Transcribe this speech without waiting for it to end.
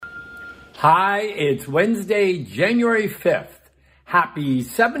Hi, it's Wednesday, January 5th. Happy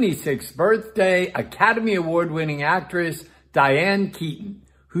 76th birthday, Academy Award-winning actress Diane Keaton,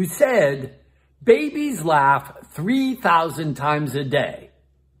 who said, "Babies laugh 3,000 times a day.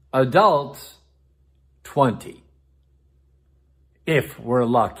 Adults, 20. If we're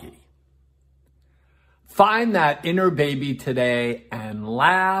lucky." Find that inner baby today and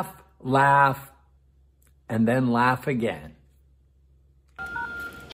laugh, and then laugh again.